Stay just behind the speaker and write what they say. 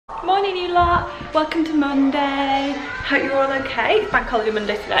morning you lot, welcome to Monday. Hope you're all okay. It's bank holiday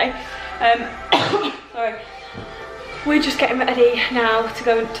Monday today. Sorry. We're just getting ready now to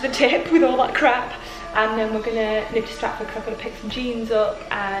go to the tip with all that crap, and then we're gonna nip to Stafford because I've got to pick some jeans up,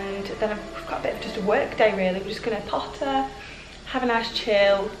 and then I've got a bit of just a work day really. We're just gonna potter, have a nice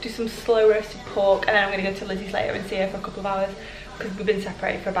chill, do some slow roasted pork, and then I'm gonna go to Lizzy's later and see her for a couple of hours because we've been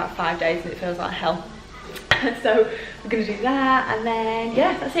separated for about 5 days and it feels like hell. So we're gonna do that, and then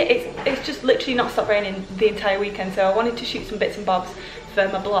yeah, that's it. It's just literally not stopped raining the entire weekend, so I wanted to shoot some bits and bobs for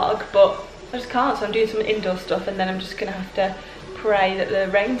my blog, but I just can't, so I'm doing some indoor stuff, and then I'm just gonna have to pray that the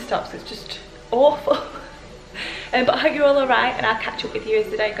rain stops. It's just awful. But I hope you're all alright, and I'll catch up with you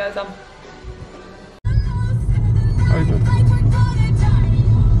as the day goes on.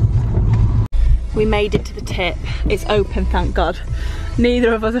 We made it to the tip. It's open, thank God.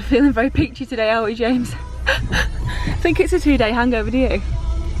 Neither of us are feeling very peachy today, are we, James? I think it's a 2-day hangover, do you?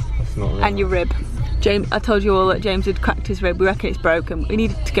 It's not really. And your rib. James, I told you all that James had cracked his rib. We reckon it's broken. We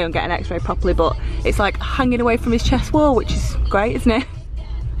needed to go and get an x-ray properly, but it's like hanging away from his chest wall, which is great, isn't it?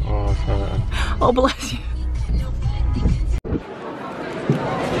 Oh, sorry. Oh, bless you.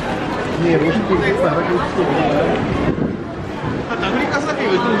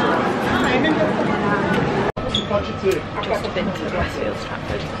 Just been to Westfield,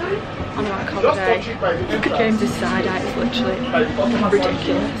 Stafford on a bank holiday. Look at James's side eye, it's literally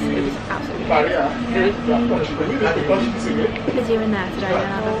ridiculous. It was absolutely good. Busier in there today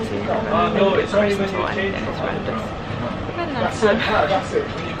than I've ever seen. I've been Christmas or anything, it's horrendous. We had a nice time.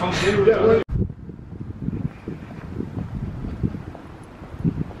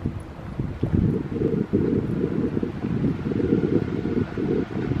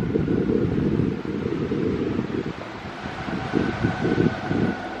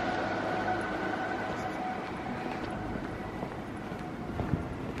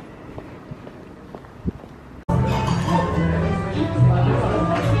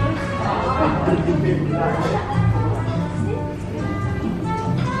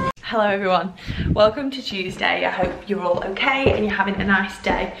 Hello everyone, welcome to Tuesday. I hope you're all okay and you're having a nice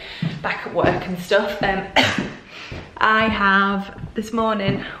day back at work and stuff. I have this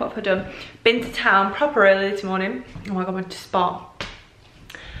morning, what have I done? Been to town proper early this morning. Oh my god, I went to Spa.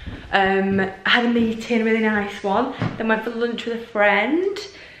 I had a meeting, a really nice one. Then went for lunch with a friend,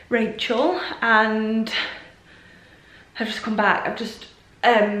 Rachel, and I've just come back. I've just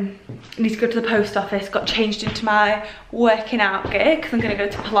need to go to the post office, got changed into my working out gear because I'm going to go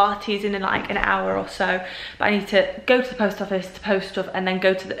to Pilates in like an hour or so, but I need to go to the post office to post stuff and then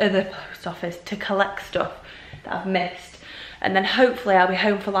go to the other post office to collect stuff that I've missed, and then hopefully I'll be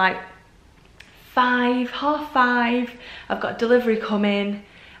home for like 5, half 5. I've got a delivery coming,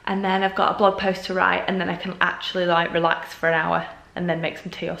 and then I've got a blog post to write, and then I can actually like relax for an hour and then make some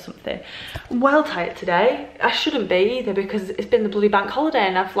tea or something. I'm well tired today. I shouldn't be either because it's been the bloody bank holiday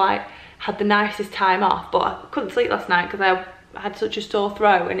and I've like had the nicest time off, but I couldn't sleep last night because I had such a sore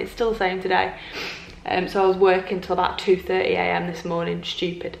throat, and it's still the same today. So I was working till about 2:30 AM this morning,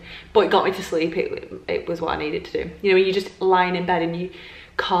 stupid. But it got me to sleep, it was what I needed to do. You know, when you're just lying in bed and you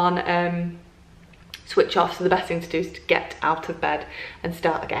can't switch off, so the best thing to do is to get out of bed and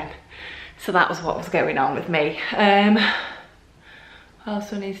start again. So that was what was going on with me. What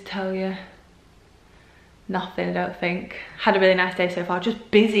else do I need to tell you? Nothing, I don't think. Had a really nice day so far, just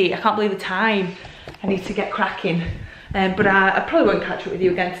busy. I can't believe the time. I need to get cracking. But I probably won't catch up with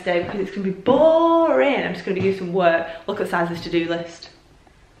you again today because it's gonna be boring. I'm just gonna be doing some work. Look at the size of this to-do list.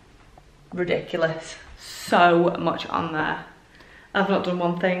 Ridiculous. So much on there. I've not done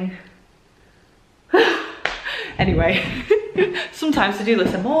one thing. Anyway, sometimes to-do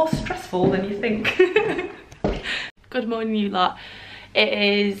lists are more stressful than you think. Good morning, you lot. It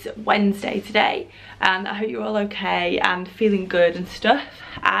is Wednesday today, and I hope you're all okay and feeling good and stuff.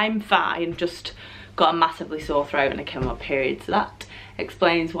 I'm fine, just got a massively sore throat and I came on my period, so that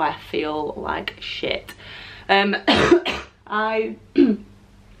explains why I feel like shit. I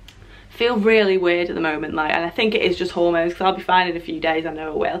feel really weird at the moment, like, and I think it is just hormones because I'll be fine in a few days, I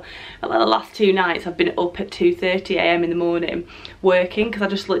know I will. But like the last 2 nights I've been up at 2:30 AM in the morning working because I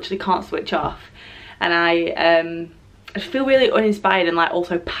just literally can't switch off, and I just feel really uninspired and like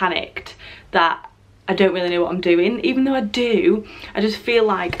also panicked that I don't really know what I'm doing. Even though I do, I just feel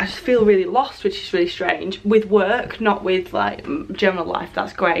really lost, which is really strange. With work, not with like general life,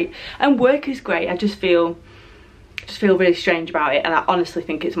 that's great. And work is great, I just feel really strange about it, and I honestly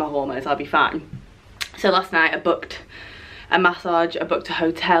think it's my hormones. I'll be fine. So last night I booked a massage, I booked a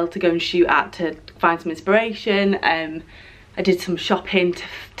hotel to go and shoot at to find some inspiration. I did some shopping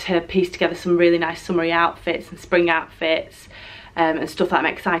to piece together some really nice summery outfits and spring outfits. and stuff that I'm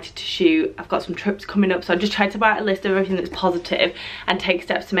excited to shoot. I've got some trips coming up, so I'm just trying to write a list of everything that's positive and take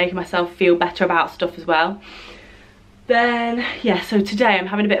steps to make myself feel better about stuff as well. Then, yeah, so today I'm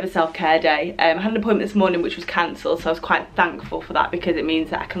having a bit of a self-care day. I had an appointment this morning which was cancelled, so I was quite thankful for that because it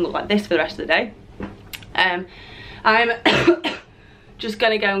means that I can look like this for the rest of the day. I'm just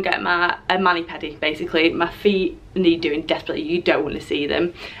gonna go and get a mani-pedi, basically. My feet need doing desperately, you don't want to see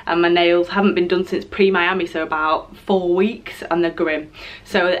them. And my nails haven't been done since pre-Miami, so about 4 weeks, and they're grim.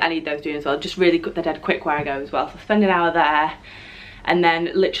 So I need those doing as well, just really cut the dead quick where I go as well. So I spend an hour there, and then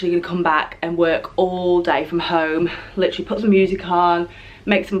literally gonna come back and work all day from home. Literally put some music on,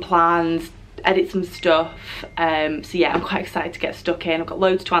 make some plans, edit some stuff. So yeah, I'm quite excited to get stuck in. I've got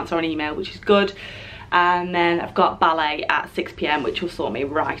loads to answer on email, which is good. And then I've got ballet at 6 PM, which will sort me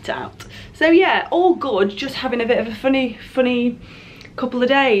right out. So yeah, all good, just having a bit of a funny couple of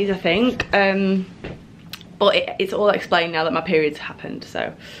days, I think. But it's all explained now that my period's happened,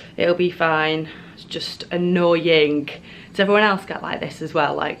 so it'll be fine. It's just annoying. Does everyone else get like this as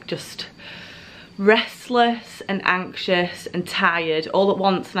well? Like just restless and anxious and tired all at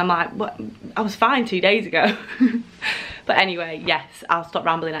once, and I'm like, what? I was fine 2 days ago. But anyway, yes, I'll stop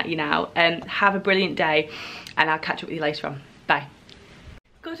rambling at you now. Have a brilliant day, and I'll catch up with you later on. Bye.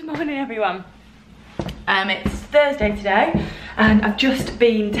 Good morning, everyone. It's Thursday today, and I've just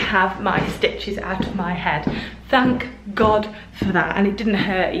been to have my stitches out of my head. Thank God for that, and it didn't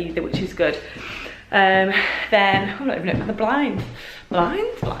hurt either, which is good. Then, I'm not even looking at the blinds.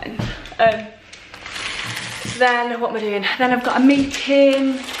 Blinds. Then, what am I doing? Then I've got a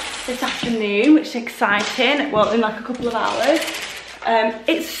meeting this afternoon, which is exciting. Well, in like a couple of hours.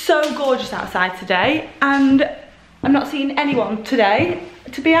 It's so gorgeous outside today, and I'm not seeing anyone today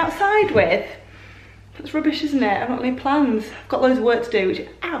to be outside with. That's rubbish, isn't it? I've not got any plans. I've got loads of work to do,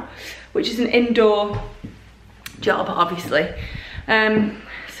 which is an indoor job, obviously.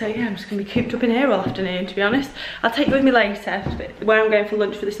 So yeah, I'm just gonna be cooped up in here all afternoon, to be honest. I'll take you with me later. Where I'm going for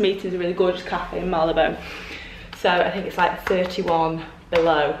lunch for this meeting is a really gorgeous cafe in Marylebone. So I think it's like 31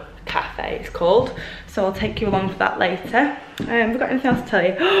 Below Cafe, it's called. So I'll take you along for that later. Have we got anything else to tell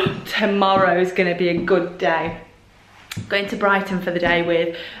you? Tomorrow's gonna be a good day. Going to Brighton for the day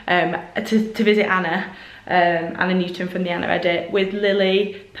with to visit Anna Newton from the Anna Edit, with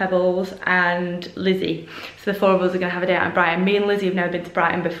Lily, Pebbles and Lizzy. So the 4 of us are going to have a day out in Brighton. Me and Lizzy have never been to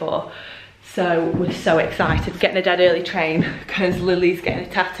Brighton before, so we're so excited. Getting a dead early train because Lily's getting a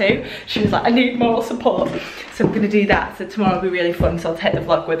tattoo. She was like, I need moral support, so we're going to do that. So tomorrow will be really fun, so I'll take the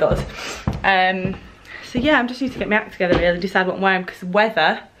vlog with us. So yeah, I'm just need to get my act together really, decide what I'm wearing, because the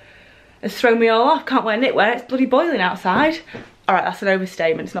weather has thrown me all off. Can't wear knitwear, it's bloody boiling outside. Alright, that's an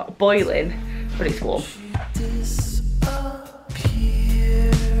overstatement, it's not boiling, but it's warm.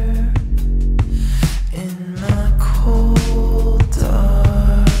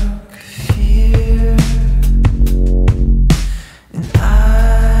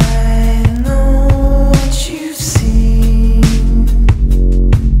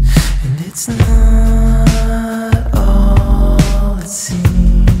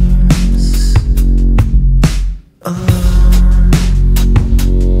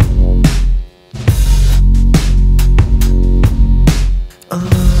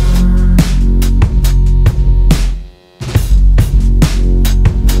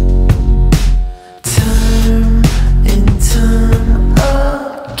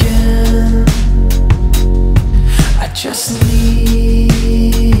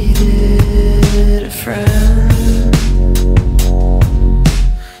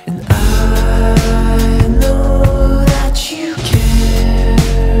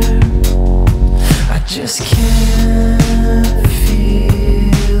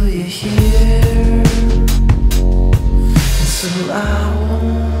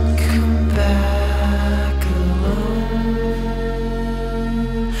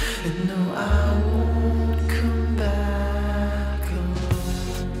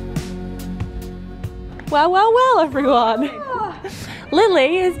 Well, everyone.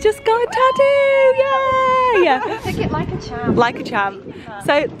 Lily has just got a tattoo, yay! Take it like a champ. Like a champ.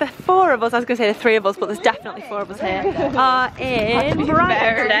 So the 4 of us, I was going to say the 3 of us, but there's definitely 4 of us here, are in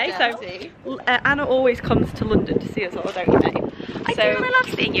Brighton today. So Anna always comes to London to see us all, don't you, mate? I do really love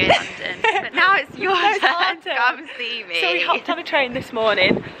seeing you in London, but now it's your turn to come see me. So we hopped on a train this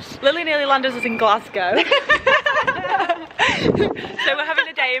morning. Lily nearly landed us in Glasgow. So we're having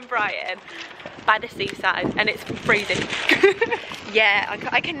a day in Brighton by the seaside, and it's freezing. Yeah,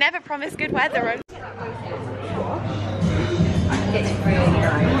 I can never promise good weather. It's really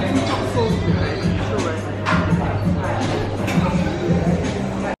nice.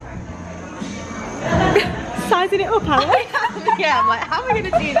 Sizing it up, Alex. Yeah, I'm like, how am I going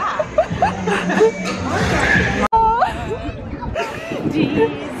to do that?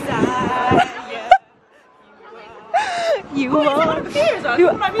 Desire. You are.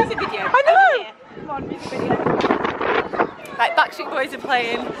 My music video. I know. Come on, music video. Like Backstreet Boys are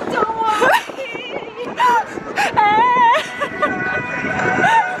playing. Don't worry.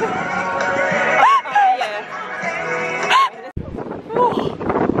 Oh,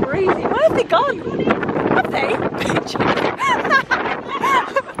 crazy. Where have they gone? Have they?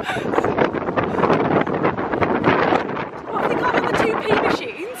 What have they got on the 2p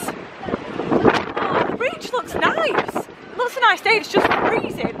machines? Oh, the beach looks nice. It looks a nice day, it's just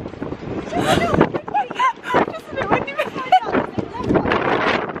freezing. Just a bit windy.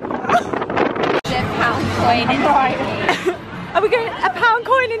 Are we going a pound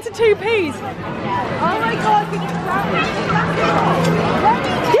coin into 2p's? Oh my god, we get that.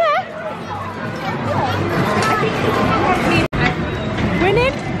 Yeah.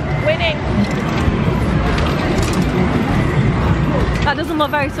 Winning? Winning. That doesn't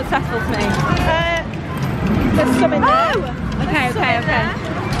look very successful to me. There's some in there. Oh! Okay.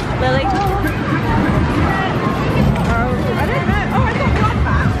 Lily? Oh, I don't know. Oh, I got one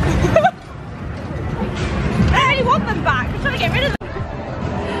back. I only want them back. I'm trying to get rid of them.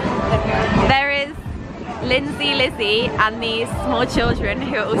 There is Lizzy and these small children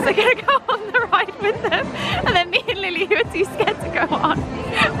who are also going to go on the ride with them, and then me and Lily who are too scared to go on.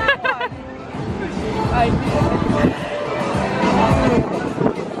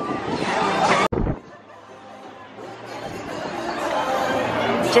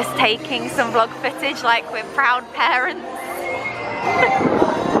 Just taking some vlog footage like we're proud parents.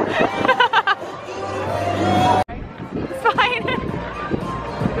 It's fine.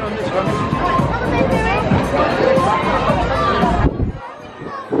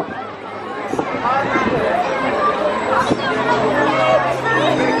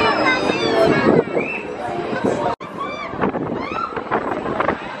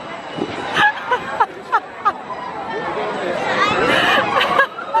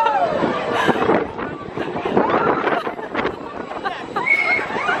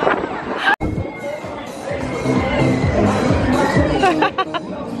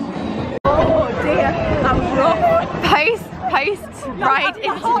 Post-ride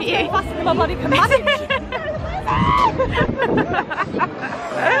interview. My body can manage.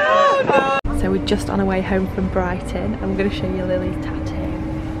 So we're just on our way home from Brighton. I'm going to show you Lily's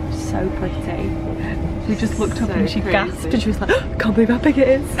tattoo. So pretty. She just looked up and she gasped and she was like, I can't believe how big it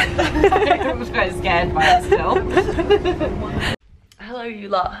is. I was quite scared by it still. Hello you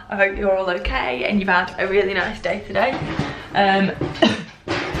lot, I hope you're all okay and you've had a really nice day today. I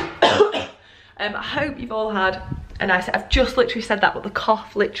hope you've all had a nice day. I've just literally said that, but the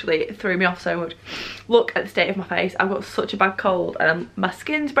cough literally threw me off so much. Look at the state of my face. I've got such a bad cold and my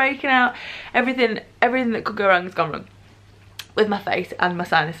skin's breaking out. Everything that could go wrong has gone wrong with my face and my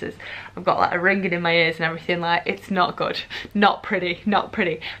sinuses. I've got like a ringing in my ears and everything. Like, it's not good, not pretty,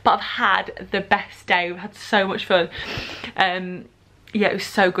 but I've had the best day. We've had so much fun. Yeah, it was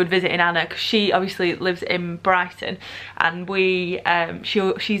so good visiting Anna because she obviously lives in Brighton and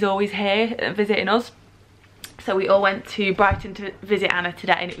she's always here visiting us. So we all went to Brighton to visit Anna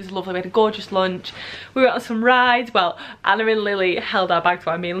today and it was lovely. We had a gorgeous lunch. We went on some rides. Well, Anna and Lily held our bags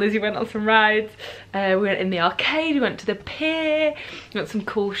while me and Lizzy went on some rides. We went in the arcade, we went to the pier, we went to some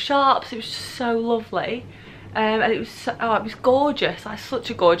cool shops. It was just so lovely. And it was it was gorgeous. Like, such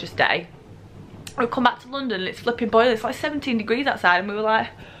a gorgeous day. We've come back to London and it's flipping boiling. It's like 17 degrees outside and we were like,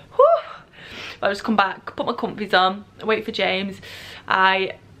 whew. I just come back, put my comfies on, wait for James.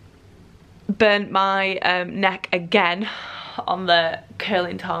 I burnt my neck again on the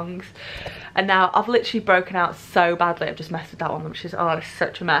curling tongs and now I've literally broken out so badly. I've just messed with that one, which is, oh, it's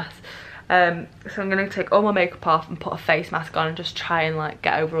such a mess. So I'm going to take all my makeup off and put a face mask on and just try and like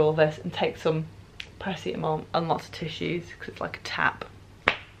get over all this and take some paracetamol and lots of tissues because it's like a tap,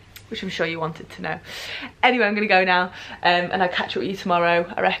 which I'm sure you wanted to know. Anyway, I'm gonna go now and I'll catch up with you tomorrow,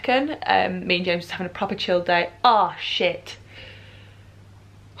 I reckon. Me and James are having a proper chill day. Oh shit.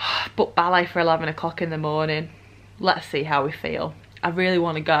 Booked ballet for 11 o'clock in the morning. Let's see how we feel. I really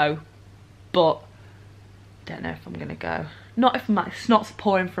want to go, but don't know if I'm gonna go. Not if my snot's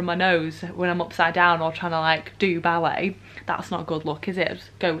pouring from my nose when I'm upside down or trying to like do ballet. That's not a good look, is it? I'll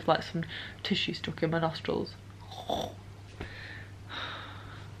just go with like some tissue stuck in my nostrils.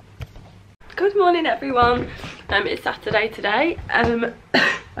 Good morning everyone. It's Saturday today. I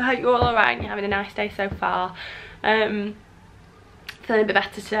hope you're all alright and you're having a nice day so far. Feeling a bit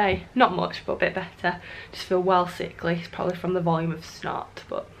better today. Not much, but a bit better. Just feel well sickly. It's probably from the volume of snot,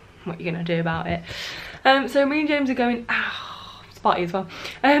 but what are you gonna do about it? So me and James are going out. spotty as well.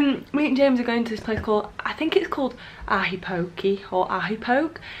 Me and James are going to this place called, I think it's called Ahi or Ahi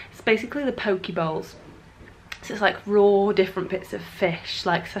Poke. It's basically the poke bowls. So it's like raw different bits of fish,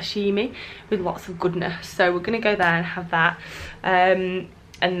 like sashimi, with lots of goodness. So we're gonna go there and have that.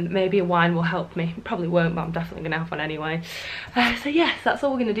 And maybe a wine will help me. It probably won't, but I'm definitely gonna have one anyway. So yes, that's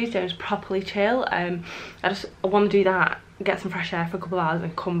all we're gonna do today, is properly chill. I want to do that, get some fresh air for a couple of hours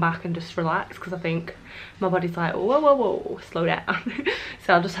and come back and just relax, because I think my body's like, whoa, slow down.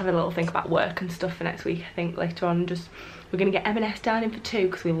 So I'll just have a little think about work and stuff for next week. I think later on, we're gonna get M&S down in for 2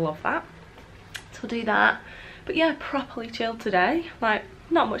 because we love that. So we'll do that. But yeah, properly chilled today. Like,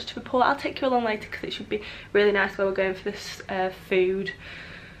 not much to report. I'll take you along later because it should be really nice where we're going for this food.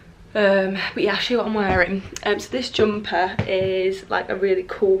 But yeah, I'll show you what I'm wearing. So this jumper is like a really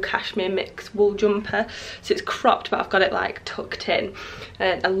cool cashmere mixed wool jumper. So it's cropped, but I've got it like tucked in.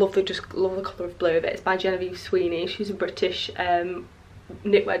 I love the colour of blue of it. It's by Genevieve Sweeney. She's a British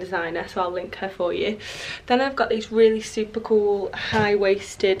knitwear designer, so I'll link her for you. Then I've got these really super cool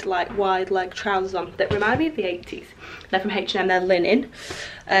high-waisted, like wide leg trousers on that remind me of the 80s. They're from H&M, they're linen.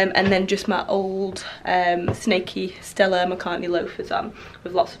 And then just my old snaky Stella McCartney loafers on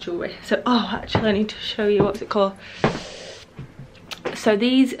with lots of jewellery. So, oh, actually I need to show you, what's it called? So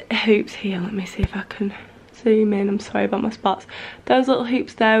these hoops here, let me see if I can zoom in, I'm sorry about my spots. Those little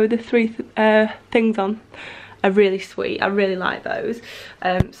hoops there with the 3 things on are really sweet. I really like those.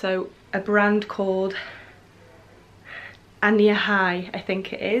 So a brand called Ania Haie, I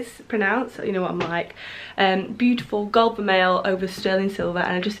think it is pronounced, so you know what I'm like. Beautiful gold vermeil over sterling silver,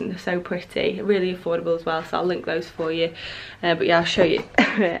 and I just think they're so pretty, really affordable as well, so I'll link those for you. But yeah, I'll show you.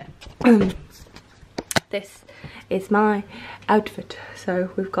 This is my outfit.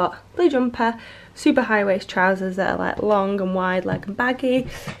 So we've got blue jumper, super high waist trousers that are like long and wide leg and baggy,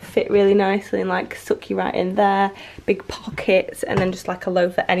 fit really nicely and like suck you right in there, big pockets, and then just like a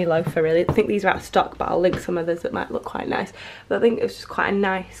loafer, any loafer really. I think these are out of stock, but I'll link some others that might look quite nice. But I think it's just quite a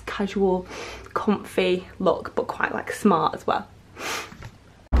nice casual comfy look, but quite like smart as well.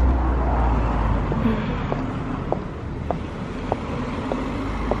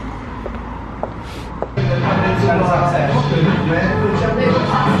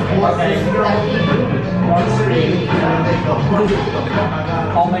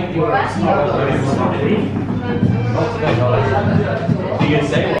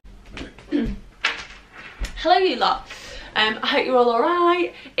 Hello you lot, I hope you're all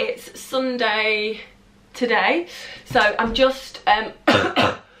alright. It's Sunday today, so I'm just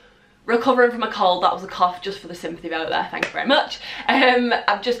recovering from a cold. That was a cough, just for the sympathy vote there, thank you very much. I'm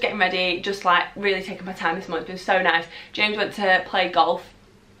just getting ready, just like really taking my time this morning. It's been so nice. James went to play golf,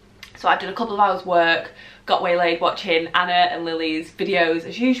 so I've done a couple of hours work, got waylaid watching Anna and Lily's videos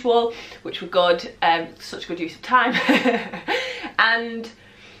as usual, which were good, such good use of time. And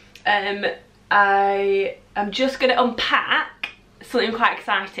I am just going to unpack something quite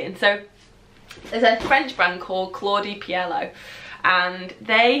exciting. So there's a French brand called Claudie Pierlot, and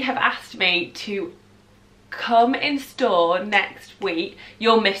they have asked me to come in store next week.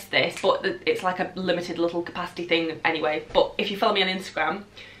 You'll miss this, but it's like a limited little capacity thing anyway, but if you follow me on Instagram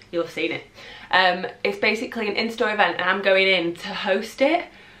you'll have seen it. It's basically an in-store event and I'm going in to host it,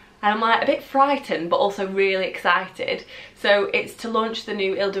 and I'm like a bit frightened but also really excited. So it's to launch the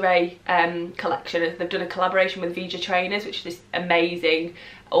new Ile de Ré collection. They've done a collaboration with Veja Trainers, which is this amazing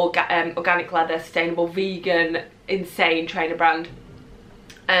organic leather, sustainable, vegan, insane trainer brand.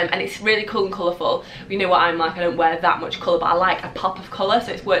 And it's really cool and colourful. You know what I'm like, I don't wear that much colour, but I like a pop of colour,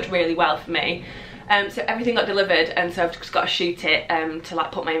 so it's worked really well for me. So everything got delivered, and so I've just got to shoot it to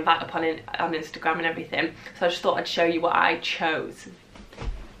like put my invite up on Instagram and everything. So I just thought I'd show you what I chose.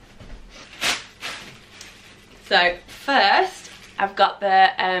 So first I've got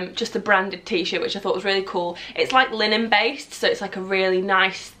the just a branded t-shirt, which I thought was really cool. It's like linen based, so it's like a really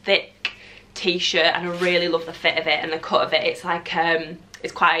nice thick t-shirt, and I really love the fit of it and the cut of it. It's like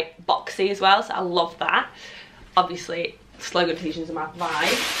it's quite boxy as well, so I love that. Obviously slogan t-shirts are my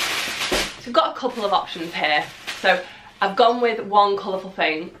vibe. So I've got a couple of options here. So I've gone with one colourful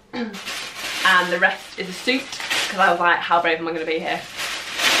thing and the rest is a suit, because I was like, how brave am I going to be here?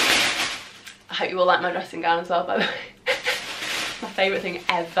 I hope you all like my dressing gown as well, by the way. My favourite thing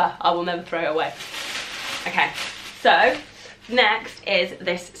ever. I will never throw it away. Okay, so next is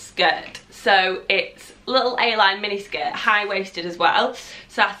this skirt. So it's a little A-line mini skirt, high-waisted as well.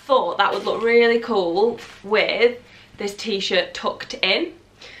 So I thought that would look really cool with this t-shirt tucked in.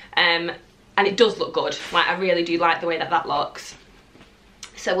 And it does look good. Like, I really do like the way that that looks.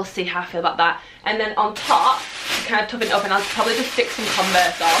 So we'll see how I feel about that. And then on top, to kind of toughen it up, and I'll probably just stick some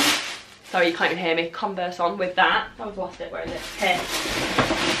Converse on. sorry you can't even hear me, Converse on with that. I've lost it, where is it? Here.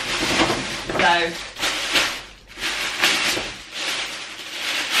 So,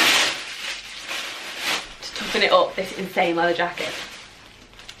 to toughen it up, this insane leather jacket.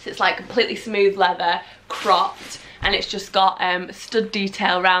 So it's like completely smooth leather, cropped, and it's just got stud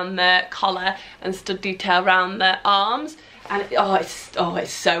detail around the collar and stud detail around the arms. And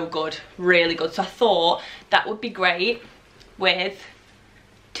it's so good, really good. So I thought that would be great with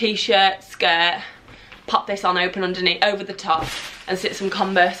t-shirt, skirt, pop this on open underneath, over the top, and sit some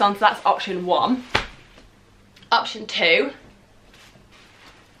Converse on. So that's option 1. Option 2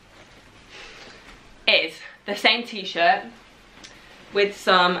 is the same t-shirt with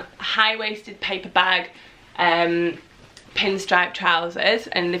some high-waisted paper bag pinstripe trousers,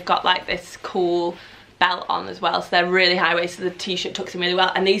 and they've got like this cool belt on as well, so they're really high-waisted. So the t-shirt tucks in really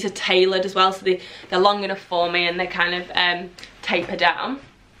well, and these are tailored as well, so they're long enough for me, and they kind of taper down.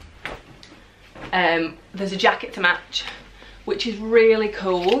 There's a jacket to match, which is really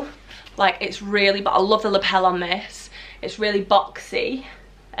cool. Like, it's really, but I love the lapel on this. It's really boxy,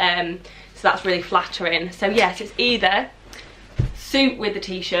 so that's really flattering. So yes, it's either suit with the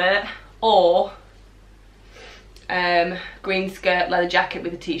t-shirt or green skirt, leather jacket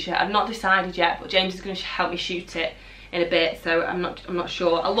with a t-shirt. I've not decided yet, but James is going to help me shoot it in a bit, so I'm not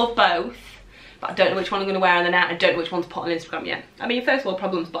sure. I love both, but I don't know which one I'm going to wear on the night. I don't know which one to put on Instagram yet. I mean, first world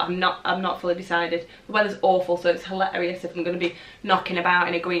problems, but I'm not fully decided. The weather's awful, so it's hilarious if I'm going to be knocking about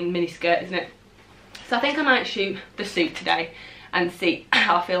in a green mini skirt, isn't it? So I think I might shoot the suit today and see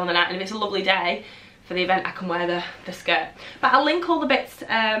how I feel on the night, and if it's a lovely day for the event, I can wear the skirt. But I'll link all the bits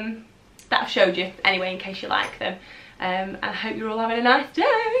that I've showed you anyway, in case you like them. And I hope you're all having a nice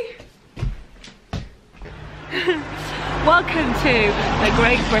day. Welcome to the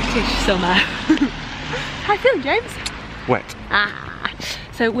Great British Summer. How you feeling, James? Wet.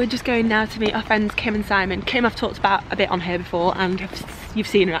 So we're just going now to meet our friends Kim and Simon. Kim I've talked about a bit on here before, and you've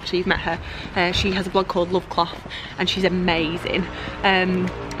seen her actually, you've met her. She has a blog called Love Cloth, and she's amazing. And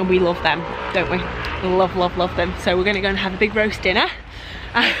we love them, don't we? Love them. So we're going to go and have a big roast dinner.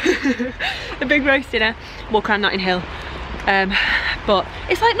 A big roast dinner, walk around Notting Hill. But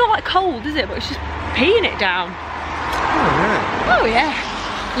it's like not like cold, is it? But it's just peeing it down. Oh yeah. Oh yeah.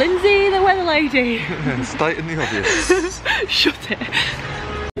 Lizzy, the weather lady. Stating the obvious. Shut it.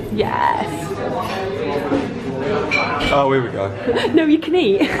 Yes. Oh, here we go. No, you can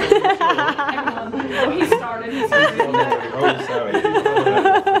eat. He started. Oh, sorry.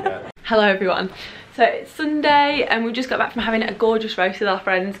 Hello everyone. So it's Sunday and we just got back from having a gorgeous roast with our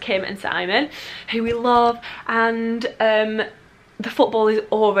friends Kim and Simon, who we love, and the football is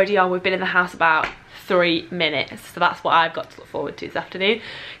already on. We've been in the house about 3 minutes, so that's what I've got to look forward to this afternoon.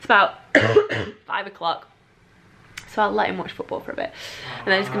 It's about 5 o'clock, so I'll let him watch football for a bit, and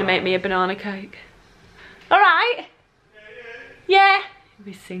then he's going to make me a banana cake. Alright? Yeah. He'll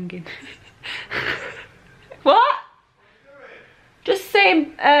be singing. What? Just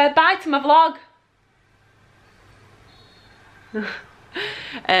saying bye to my vlog. So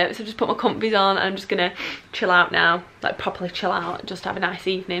I've just put my comfies on and I'm just gonna chill out now, like properly chill out, just have a nice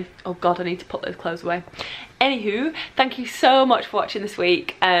evening. Oh god, I need to put those clothes away. Anywho, thank you so much for watching this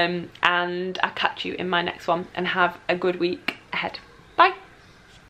week, and I'll catch you in my next one, and have a good week ahead. Bye.